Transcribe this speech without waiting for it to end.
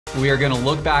We are gonna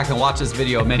look back and watch this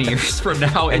video many years from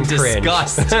now and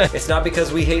disgust. It's not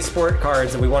because we hate sport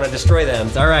cards and we want to destroy them.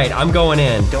 All right, I'm going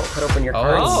in. Don't cut open your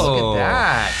cards. Oh, look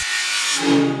at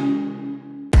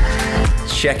that.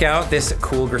 Check out this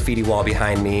cool graffiti wall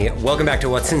behind me. Welcome back to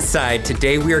What's Inside.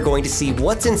 Today we are going to see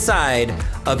what's inside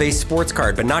of a sports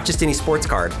card, but not just any sports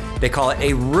card. They call it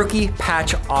a rookie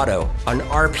patch auto, an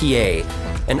RPA,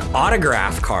 an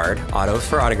autograph card, autos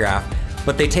for autograph,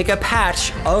 but they take a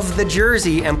patch of the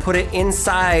jersey and put it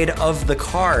inside of the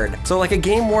card. So like a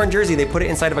game-worn jersey, they put it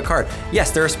inside of a card.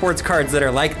 Yes, there are sports cards that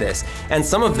are like this, and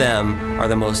some of them are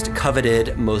the most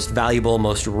coveted, most valuable,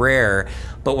 most rare.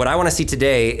 But what I wanna see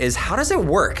today is how does it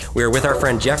work? We're with our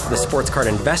friend Jeff, the sports card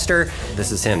investor.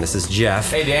 This is him, this is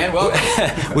Jeff. Hey Dan,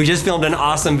 welcome. We just filmed an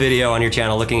awesome video on your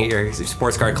channel looking at your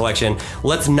sports card collection.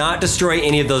 Let's not destroy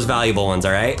any of those valuable ones,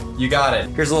 all right? You got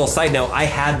it. Here's a little side note. I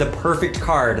had the perfect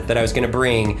card that I was gonna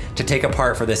bring to take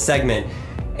apart for this segment,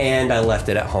 and I left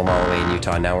it at home all the way in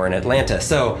Utah. Now we're in Atlanta.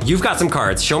 So you've got some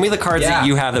cards. Show me the cards that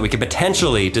you have that we could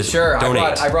potentially just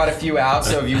donate. I brought a few out.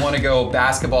 So if you want to go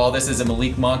basketball, this is a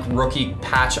Malik Monk rookie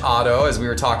patch auto, as we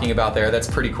were talking about there. That's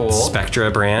pretty cool. Spectra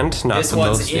brand. Not this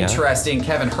one's interesting.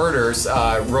 Kevin Huerter's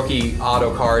rookie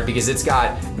auto card, because it's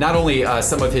got not only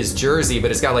some of his jersey,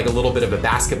 but it's got like a little bit of a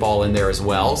basketball in there as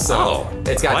well. So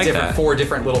it's got four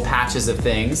different little patches of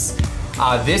things.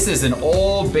 This is an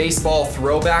old baseball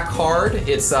throwback card.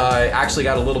 It's actually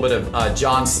got a little bit of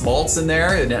John Smoltz in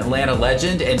there, an Atlanta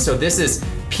legend. And so this is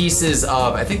pieces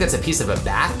of, I think that's a piece of a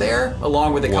bat there,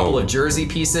 along with a couple of jersey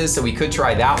pieces. So we could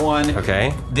try that one.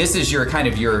 Okay. This is your kind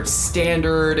of your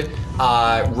standard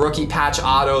rookie patch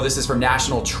auto. This is from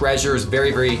National Treasures,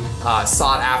 very, very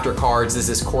sought after cards. This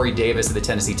is Corey Davis of the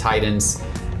Tennessee Titans.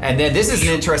 And then this is an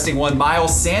interesting one,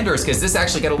 Miles Sanders, because this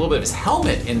actually got a little bit of his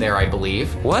helmet in there, I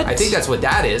believe. What? I think that's what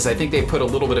that is. I think they put a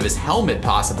little bit of his helmet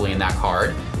possibly in that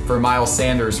card for Miles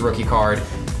Sanders rookie card.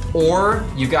 Or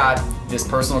you got this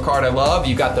personal card I love,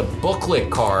 you got the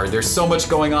booklet card. There's so much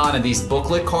going on in these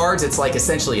booklet cards. It's like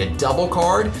essentially a double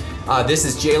card. This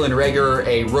is Jalen Reagor,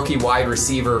 a rookie wide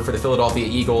receiver for the Philadelphia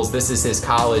Eagles. This is his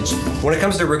college. When it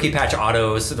comes to rookie patch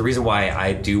autos, the reason why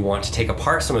I do want to take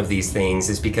apart some of these things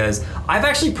is because I've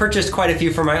actually purchased quite a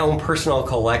few for my own personal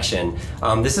collection.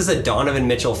 This is a Donovan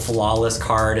Mitchell flawless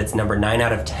card. It's number 9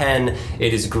 out of 10.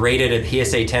 It is graded at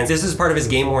PSA 10s. This is part of his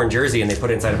game-worn jersey and they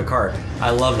put it inside of a card.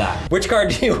 I love that. Which card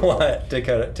do you want to take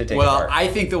apart? Well, I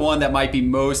think the one that might be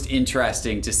most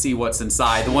interesting to see what's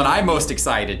inside, the one I'm most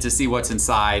excited to see what's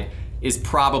inside, is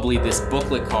probably this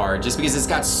booklet card, just because it's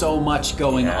got so much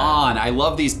going on. I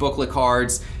love these booklet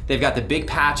cards. They've got the big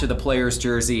patch of the player's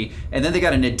jersey, and then they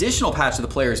got an additional patch of the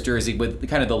player's jersey with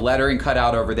kind of the lettering cut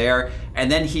out over there,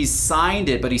 and then he's signed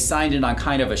it, but he signed it on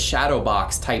kind of a shadow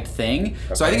box type thing.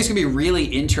 Okay. So I think it's gonna be really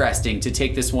interesting to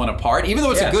take this one apart, even though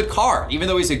it's a good card, even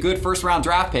though he's a good first round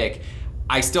draft pick,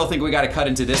 I still think we gotta cut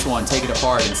into this one, take it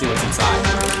apart, and see what's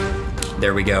inside.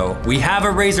 There we go. We have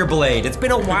a razor blade. It's been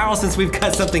a while since we've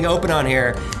cut something open on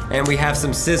here, and we have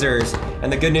some scissors.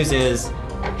 And the good news is,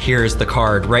 here's the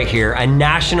card right here. A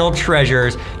National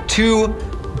Treasures, 2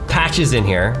 patches in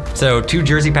here. So 2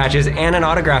 jersey patches and an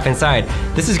autograph inside.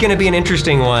 This is gonna be an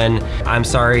interesting one. I'm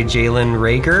sorry, Jalen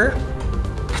Reagor.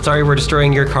 Sorry we're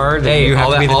destroying your card. Hey, you have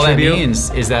all to be the that tribute.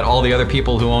 means is that all the other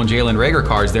people who own Jalen Reagor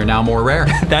cards, they're now more rare.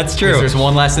 That's true. There's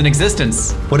one less in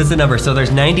existence. What is the number? So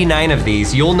there's 99 of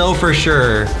these. You'll know for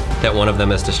sure that one of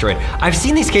them is destroyed. I've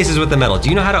seen these cases with the metal. Do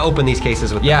you know how to open these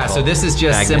cases with the metal? Yeah, so this is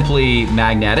just simply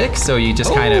magnetic. So you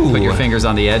just kind of put your fingers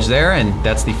on the edge there, and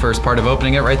that's the first part of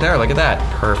opening it right there. Look at that.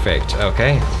 Perfect,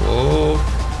 okay. Whoa.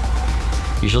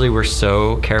 Usually we're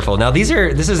so careful. Now this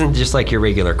isn't just like your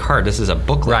regular card, this is a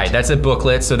booklet. Right, that's a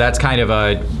booklet, so that's kind of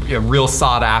a real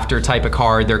sought after type of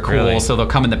card. They're cool, so they'll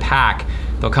come in the pack.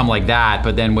 They'll come like that,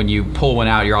 but then when you pull one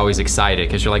out, you're always excited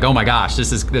because you're like, oh my gosh,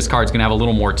 this card's gonna have a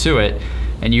little more to it.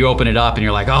 And you open it up and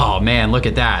you're like, oh man, look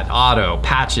at that, auto,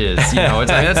 patches, you know,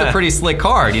 that's a pretty slick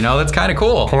card, you know, that's kind of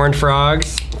cool. Horned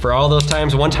Frogs, for all those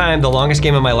times. One time, the longest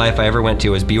game of my life I ever went to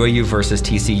was BYU versus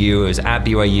TCU. It was at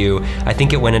BYU. I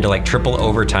think it went into like triple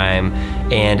overtime,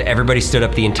 and everybody stood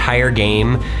up the entire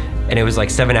game, and it was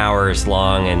like 7 hours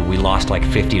long, and we lost like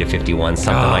 50-51,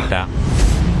 something like that.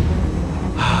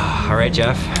 All right,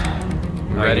 Jeff.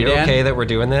 Are you okay that we're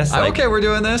doing this? I'm okay we're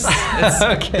doing this.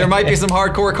 Okay. There might be some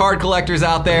hardcore card collectors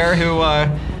out there who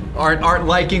aren't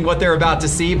liking what they're about to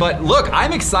see. But look,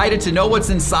 I'm excited to know what's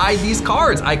inside these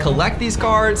cards. I collect these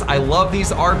cards. I love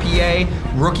these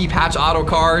RPA rookie patch auto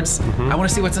cards. I want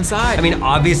to see what's inside. I mean,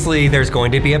 obviously there's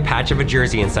going to be a patch of a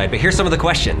jersey inside, but here's some of the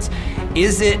questions.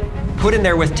 Is it put in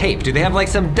there with tape? Do they have like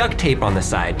some duct tape on the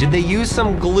side? Did they use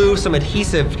some glue, some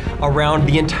adhesive around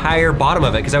the entire bottom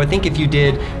of it? Because I would think if you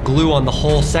did glue on the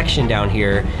whole section down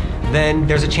here, then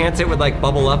there's a chance it would like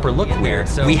bubble up or look weird.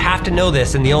 So we have to know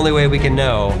this, and the only way we can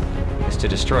know is to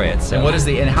destroy it. So.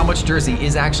 And how much jersey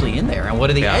is actually in there? And what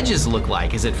do the edges look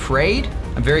like? Is it frayed?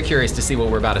 I'm very curious to see what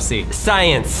we're about to see.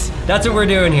 Science, that's what we're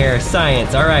doing here,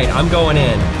 science. All right, I'm going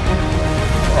in.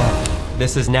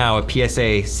 This is now a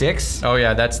PSA 6. Oh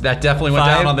yeah, that definitely went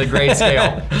down on the grade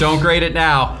scale. Don't grade it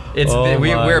now.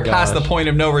 We're past the point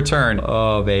of no return.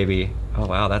 Oh baby. Oh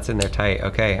wow, that's in there tight.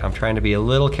 Okay, I'm trying to be a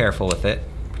little careful with it,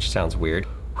 which sounds weird.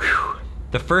 Whew.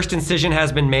 The first incision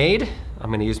has been made. I'm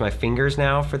gonna use my fingers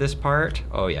now for this part.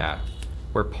 Oh yeah,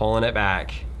 we're pulling it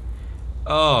back.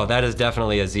 Oh, that is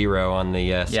definitely a 0 on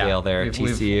the scale there,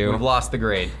 TCU. We've lost the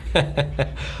grade.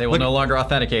 They will no longer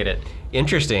authenticate it.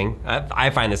 Interesting, I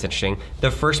find this interesting.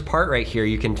 The first part right here,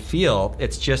 you can feel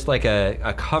it's just like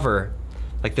a cover.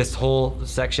 Like this whole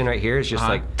section right here is just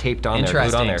like taped on there,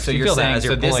 glued on there. So you're saying,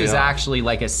 so this is actually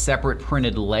like a separate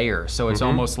printed layer. So it's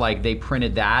almost like they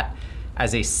printed that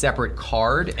as a separate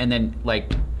card and then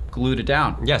like glued it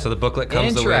down. Yeah, so the booklet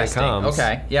comes the way it comes.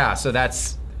 Okay, yeah, so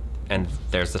that's, and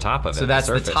there's the top of it. So that's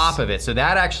the top of it. So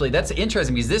that's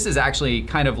interesting because this is actually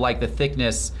kind of like the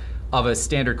thickness of a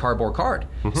standard cardboard card.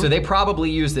 So they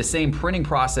probably use the same printing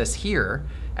process here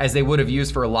as they would have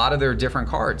used for a lot of their different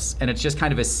cards. And it's just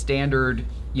kind of a standard,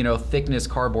 thickness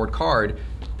cardboard card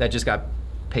that just got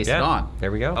pasted on.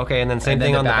 There we go. Okay, and then same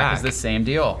thing on the back. Is the same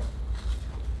deal.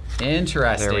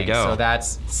 Interesting. There we go. So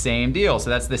that's same deal. So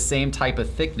that's the same type of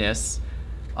thickness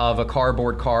of a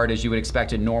cardboard card as you would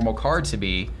expect a normal card to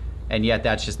be. And yet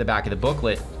that's just the back of the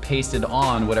booklet pasted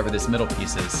on whatever this middle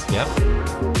piece is. Yep.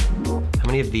 How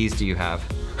many of these do you have?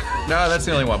 No, that's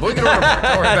the only one. But we can order more.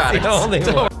 Don't worry about it. The only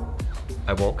one.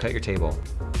 I won't cut your table.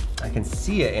 I can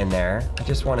see it in there. I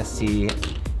just want to see.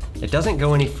 It doesn't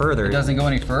go any further. It doesn't go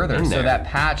any further. So that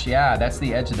patch, yeah, that's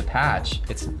the edge of the patch.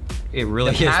 It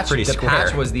really is pretty square. The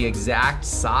patch was the exact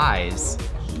size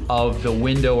of the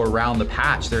window around the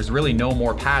patch. There's really no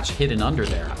more patch hidden under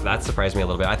there. That surprised me a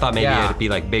little bit. I thought maybe it'd be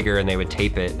like bigger and they would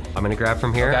tape it. I'm gonna grab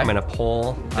from here. Okay. I'm gonna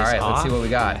pull this off. All right, let's see what we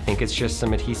got. I think it's just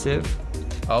some adhesive.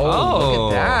 Oh,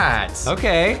 look at that.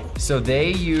 Okay. So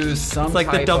they use some It's like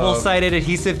the double-sided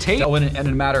adhesive tape. Oh, and a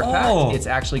matter of fact, it's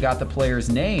actually got the player's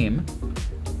name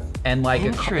and like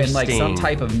some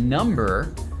type of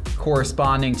number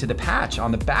corresponding to the patch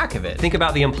on the back of it. Think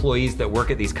about the employees that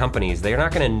work at these companies. They're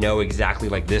not gonna know exactly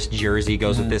like this jersey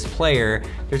goes with this player.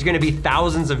 There's gonna be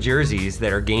thousands of jerseys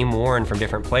that are game worn from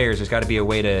different players. There's gotta be a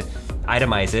way to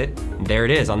itemize it. There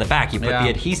it is on the back. You put the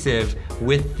adhesive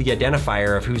with the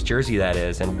identifier of whose jersey that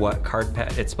is and what card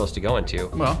it's supposed to go into.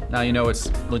 Well, now you know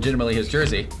it's legitimately his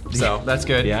jersey, so that's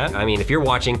good. Yeah, I mean, if you're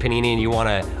watching Panini and you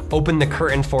wanna open the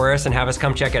curtain for us and have us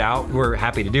come check it out, we're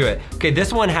happy to do it. Okay,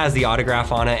 this one has the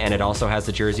autograph on it and it also has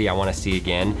the jersey. I wanna see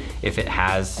again if it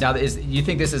has. Now, you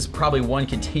think this is probably one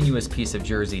continuous piece of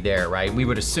jersey there, right? We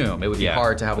would assume. It would be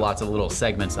hard to have lots of little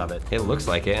segments of it. It looks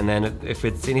like it, and then if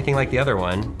it's anything like the other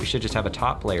one, we should just have a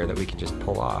top layer that we can just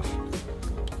pull off.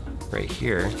 Right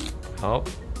here. Oh,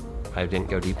 I didn't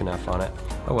go deep enough on it.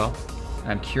 Oh well.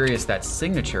 I'm curious, that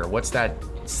signature, what's that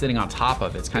sitting on top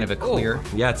of? It's kind of a clear.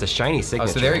 Yeah, it's a shiny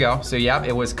signature. Oh, so there you go. So yeah,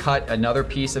 it was cut, another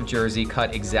piece of jersey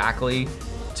cut exactly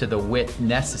to the width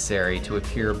necessary to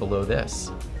appear below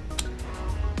this.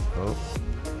 Oh,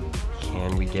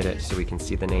 can we get it so we can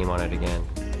see the name on it again?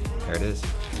 There it is.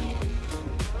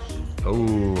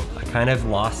 Oh, I kind of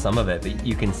lost some of it, but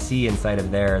you can see inside of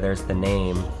there's the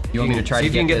name. You want me to try to see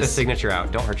if you can get the signature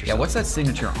out? Don't hurt yourself. Yeah, what's that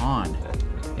signature on?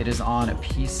 It is on a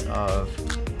piece of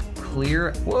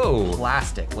clear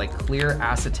plastic, like clear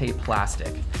acetate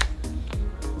plastic.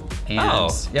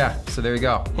 And yeah, so there you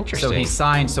go. Interesting. So he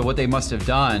signed, so what they must have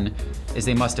done is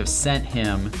they must have sent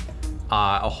him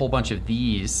a whole bunch of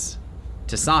these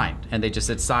to sign. And they just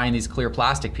said, sign these clear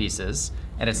plastic pieces.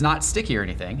 And it's not sticky or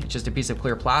anything, it's just a piece of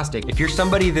clear plastic. If you're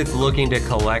somebody that's looking to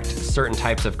collect certain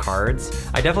types of cards,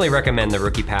 I definitely recommend the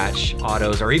rookie patch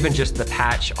autos or even just the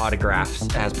patch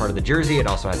autographs as part of the jersey. It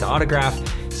also has the autograph.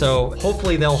 So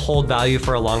hopefully they'll hold value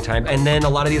for a long time. And then a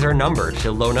lot of these are numbered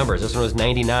to low numbers. This one was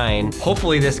 99.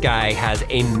 Hopefully this guy has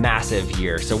a massive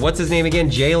year. So what's his name again?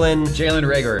 Jalen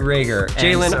Reagor.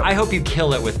 Jalen, I hope you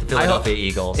kill it with the Philadelphia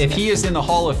Eagles. If he is in the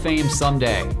Hall of Fame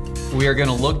someday, we are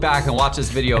gonna look back and watch this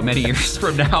video many years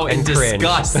from now and cringe.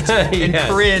 disgust and Yes.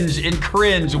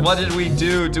 cringe. What did we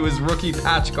do to his rookie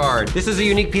patch card? This is a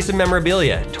unique piece of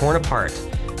memorabilia, torn apart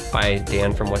by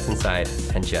Dan from What's Inside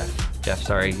and Jeff. Jeff,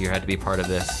 sorry you had to be part of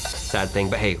this sad thing,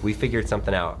 but hey, we figured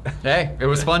something out. Hey, it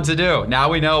was fun to do. Now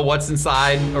we know what's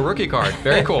inside a rookie card.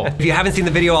 Very cool. If you haven't seen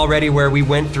the video already where we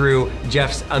went through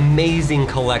Jeff's amazing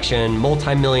collection,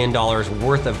 multi-million dollars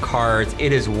worth of cards,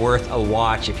 it is worth a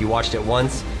watch. If you watched it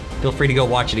once, feel free to go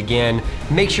watch it again.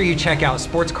 Make sure you check out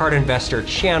Sports Card Investor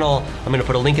channel. I'm gonna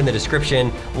put a link in the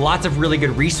description. Lots of really good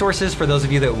resources for those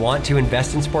of you that want to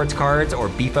invest in sports cards or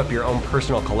beef up your own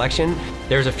personal collection.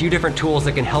 There's a few different tools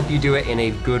that can help you do it in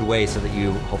a good way so that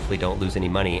you hopefully don't lose any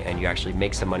money and you actually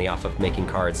make some money off of making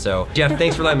cards. So Jeff,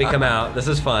 thanks for letting me come out. This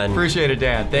is fun. Appreciate it,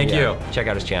 Dan. Thank you. Check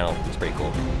out his channel, it's pretty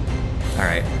cool. All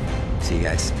right, see you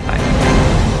guys,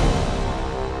 bye.